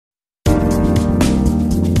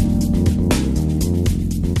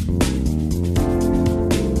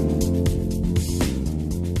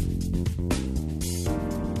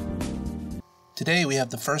Today we have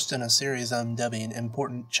the first in a series I'm dubbing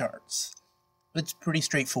Important Charts. It's pretty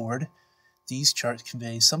straightforward. These charts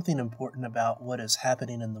convey something important about what is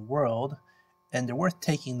happening in the world, and they're worth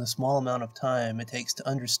taking the small amount of time it takes to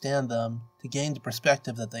understand them to gain the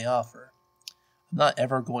perspective that they offer. I'm not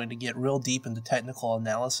ever going to get real deep into technical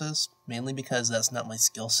analysis, mainly because that's not my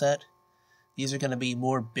skill set. These are going to be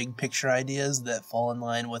more big picture ideas that fall in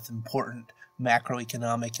line with important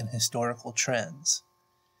macroeconomic and historical trends.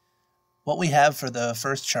 What we have for the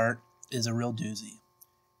first chart is a real doozy.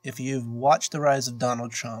 If you've watched the rise of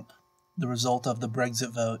Donald Trump, the result of the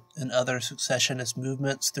Brexit vote, and other successionist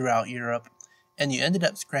movements throughout Europe, and you ended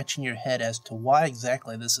up scratching your head as to why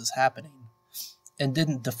exactly this is happening, and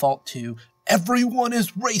didn't default to, everyone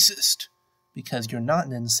is racist, because you're not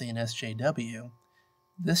an insane SJW,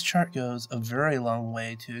 this chart goes a very long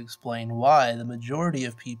way to explain why the majority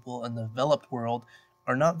of people in the developed world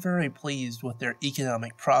are not very pleased with their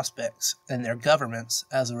economic prospects and their governments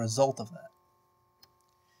as a result of that.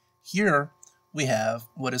 Here we have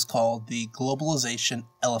what is called the Globalization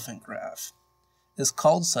Elephant graph. It's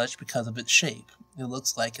called such because of its shape. It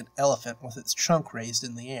looks like an elephant with its trunk raised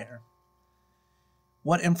in the air.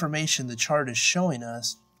 What information the chart is showing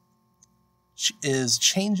us is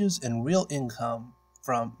changes in real income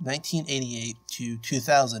from 1988 to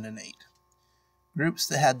 2008. Groups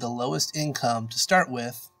that had the lowest income to start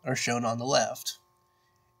with are shown on the left,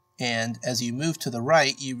 and as you move to the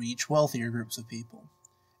right, you reach wealthier groups of people.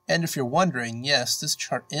 And if you're wondering, yes, this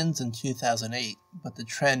chart ends in 2008, but the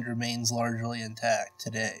trend remains largely intact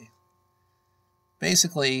today.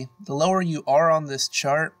 Basically, the lower you are on this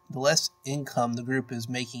chart, the less income the group is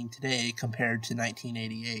making today compared to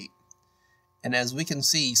 1988. And as we can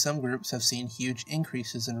see, some groups have seen huge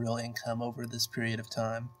increases in real income over this period of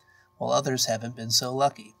time, while others haven't been so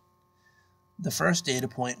lucky. The first data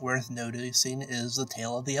point worth noticing is the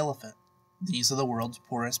tail of the elephant. These are the world's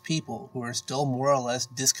poorest people, who are still more or less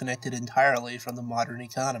disconnected entirely from the modern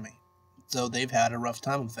economy, so they've had a rough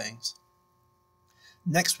time of things.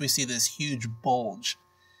 Next, we see this huge bulge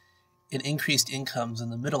in increased incomes in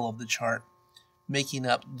the middle of the chart, making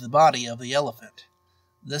up the body of the elephant.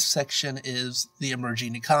 This section is the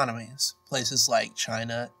emerging economies, places like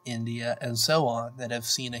China, India, and so on, that have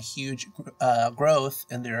seen a huge growth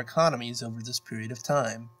in their economies over this period of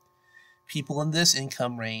time. People in this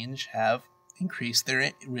income range have increased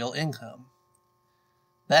their real income.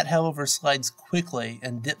 That, however, slides quickly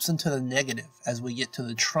and dips into the negative as we get to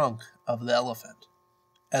the trunk of the elephant.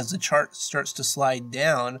 As the chart starts to slide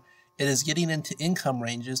down, it is getting into income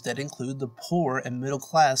ranges that include the poor and middle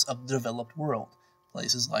class of the developed world,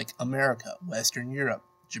 places like America, Western Europe,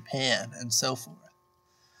 Japan, and so forth.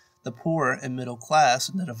 The poor and middle class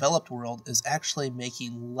in the developed world is actually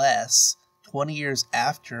making less 20 years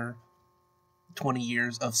after 20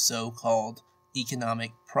 years of so-called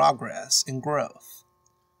economic progress and growth.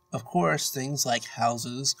 Of course, things like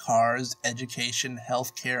houses, cars, education,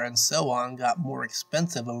 healthcare, and so on got more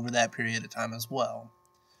expensive over that period of time as well.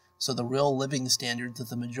 So the real living standards of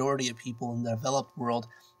the majority of people in the developed world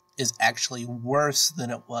is actually worse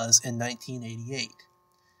than it was in 1988.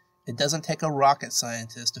 It doesn't take a rocket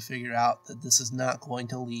scientist to figure out that this is not going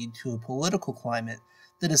to lead to a political climate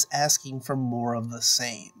that is asking for more of the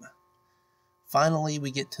same. Finally,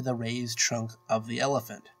 we get to the raised trunk of the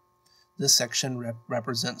elephant. This section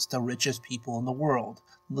represents the richest people in the world,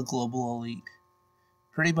 the global elite.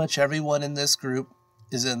 Pretty much everyone in this group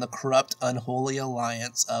is in the corrupt, unholy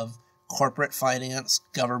alliance of corporate finance,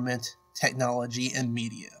 government, technology, and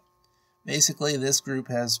media. Basically, this group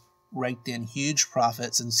has raked in huge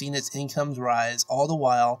profits and seen its incomes rise, all the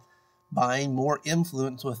while buying more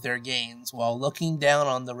influence with their gains, while looking down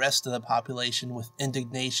on the rest of the population with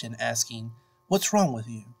indignation, asking, "What's wrong with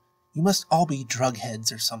you? You must all be drug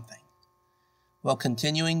heads or something," while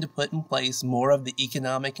continuing to put in place more of the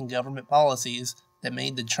economic and government policies that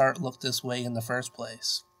made the chart look this way in the first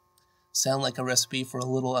place. Sound like a recipe for a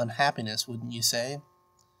little unhappiness, wouldn't you say?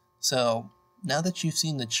 So, now that you've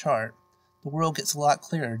seen the chart, the world gets a lot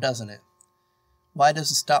clearer, doesn't it? Why does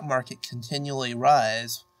the stock market continually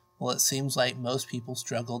rise? Well, it seems like most people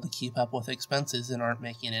struggle to keep up with expenses and aren't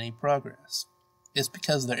making any progress. It's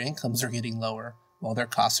because their incomes are getting lower, while their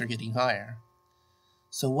costs are getting higher.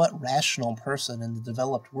 So what rational person in the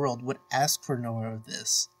developed world would ask for more of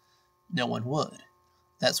this? No one would.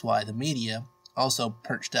 That's why the media, also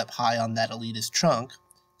perched up high on that elitist trunk,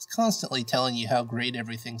 is constantly telling you how great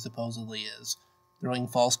everything supposedly is, throwing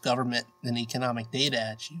false government and economic data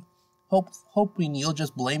at you, hoping you'll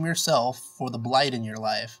just blame yourself for the blight in your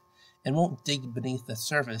life, and won't dig beneath the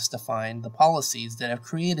surface to find the policies that have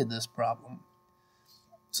created this problem.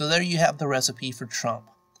 So there you have the recipe for Trump,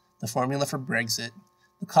 the formula for Brexit,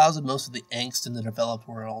 the cause of most of the angst in the developed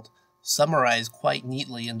world, summarized quite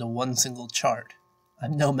neatly into one single chart.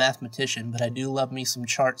 I'm no mathematician, but I do love me some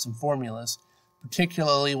charts and formulas,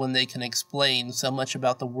 particularly when they can explain so much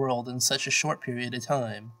about the world in such a short period of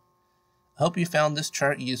time. I hope you found this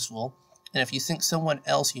chart useful, and if you think someone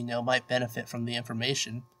else you know might benefit from the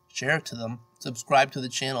information, share it to them. Subscribe to the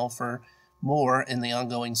channel for more in the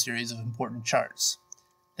ongoing series of important charts.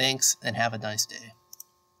 Thanks, and have a nice day.